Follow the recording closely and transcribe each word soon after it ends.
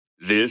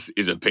This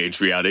is a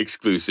Patreon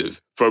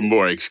exclusive. For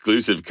more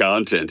exclusive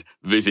content,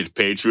 visit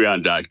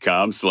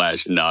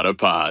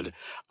patreon.com/notapod.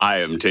 I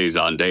am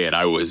Tazon Day, and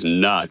I was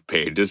not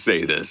paid to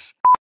say this.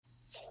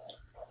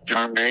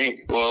 All right.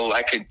 Well,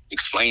 I could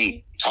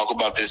talk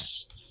about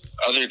this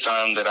other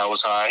time that I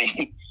was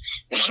high.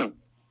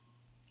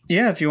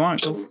 Yeah, if you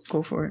want,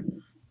 go for it.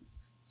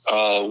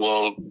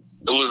 Well,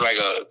 it was like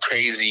a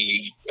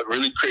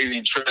really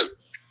crazy trip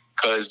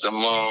because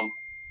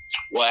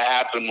what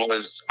happened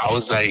was I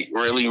was like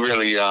really,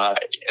 really high,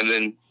 and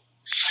then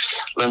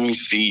let me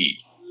see,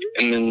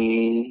 and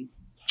then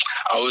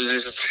I was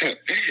just it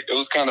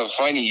was kind of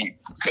funny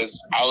because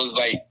I was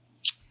like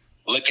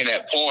looking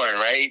at porn,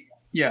 right?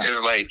 Yeah.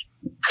 Just like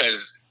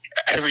because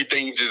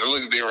everything just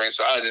looks different,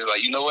 so I was just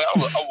like, you know what,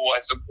 I'll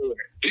watch some porn,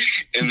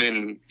 and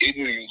then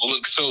it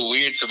looked so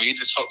weird to me. It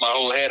just fucked my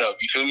whole head up.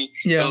 You feel me?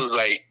 Yeah. It was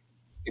like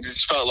it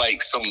just felt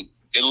like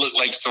it looked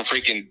like some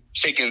freaking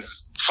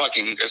chickens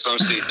fucking or some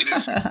shit. It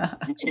just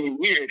became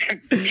weird.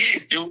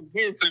 It was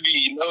weird to me,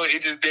 you know?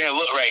 It just didn't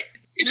look right.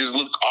 It just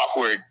looked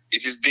awkward.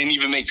 It just didn't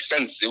even make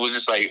sense. It was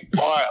just like,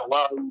 why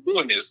are you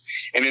doing this?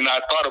 And then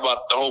I thought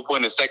about the whole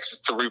point of sex is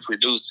to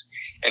reproduce.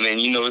 And then,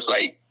 it's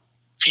like,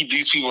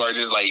 these people are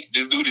just like,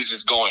 this dude is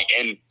just going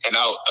in and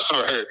out of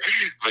her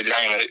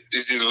vagina.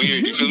 It's just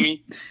weird, you feel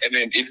me? And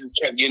then it just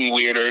kept getting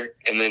weirder.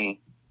 And then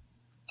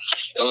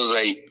it was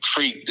like,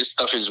 freak, this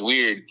stuff is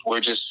weird.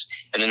 And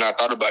then I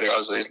thought about it. I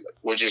was like,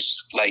 we're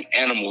just like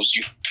animals,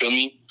 you feel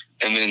me?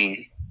 And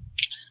then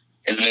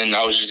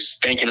I was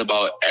just thinking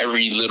about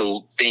every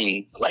little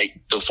thing, like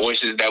the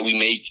voices that we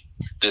make,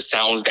 the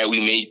sounds that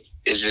we make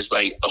is just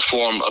like a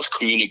form of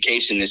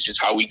communication. It's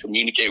just how we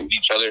communicate with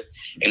each other.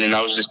 And then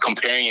I was just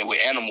comparing it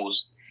with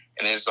animals.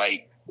 And it's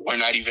like, we're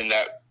not even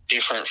that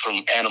different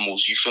from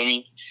animals, you feel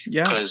me?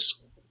 Yeah. Because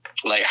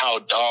like how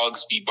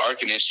dogs be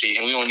barking and shit,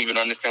 and we don't even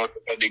understand what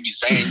the fuck they be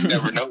saying. You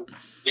never know.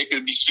 They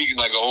could be speaking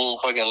like a whole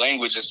fucking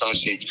language or some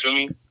shit. You feel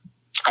me?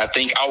 I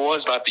think I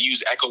was about to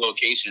use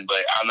echolocation,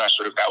 but I'm not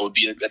sure if that would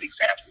be a good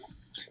example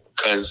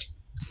because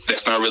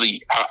that's not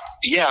really.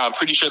 I'm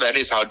pretty sure that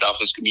is how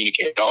dolphins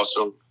communicate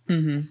also.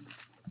 Mm-hmm.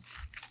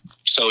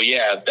 So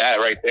yeah, that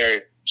right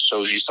there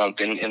shows you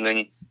something. And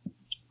then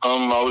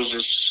I was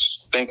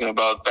just thinking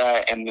about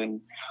that, and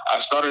then I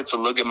started to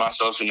look at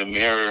myself in the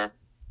mirror.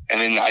 And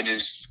then it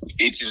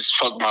just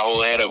fucked my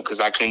whole head up because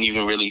I couldn't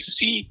even really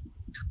see.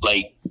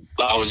 Like,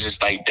 I was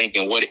just like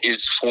thinking, what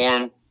is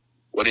form?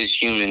 What is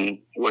human?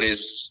 And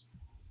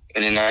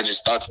then I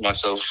just thought to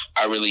myself,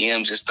 I really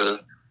am just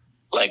a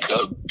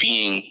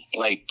being.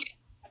 Like,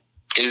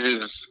 it's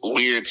just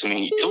weird to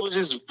me. It was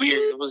just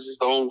weird. It was just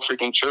the whole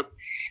freaking trip.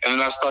 And then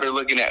I started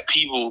looking at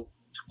people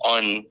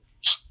on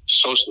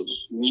social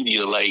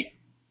media, like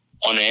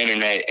on the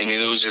internet. And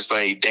it was just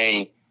like,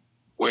 dang.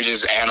 We're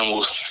just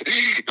animals.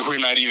 We're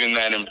not even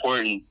that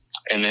important.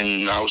 And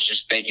then I was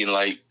just thinking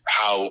like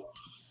how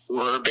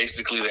we're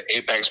basically the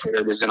apex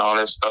predators and all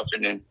that stuff.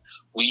 And then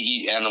we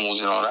eat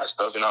animals and all that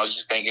stuff. And I was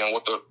just thinking,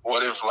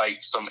 what if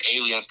like some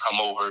aliens come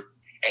over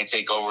and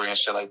take over and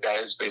shit like that?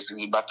 It's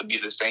basically about to be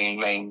the same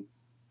thing.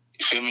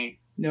 You feel me?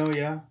 No,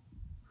 yeah.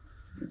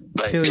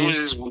 Like it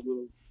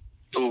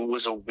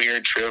was a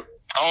weird trip.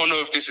 I don't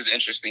know if this is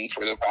interesting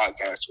for the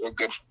podcast or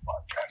good for the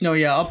podcast. No,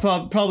 yeah.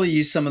 I'll probably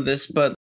use some of this, but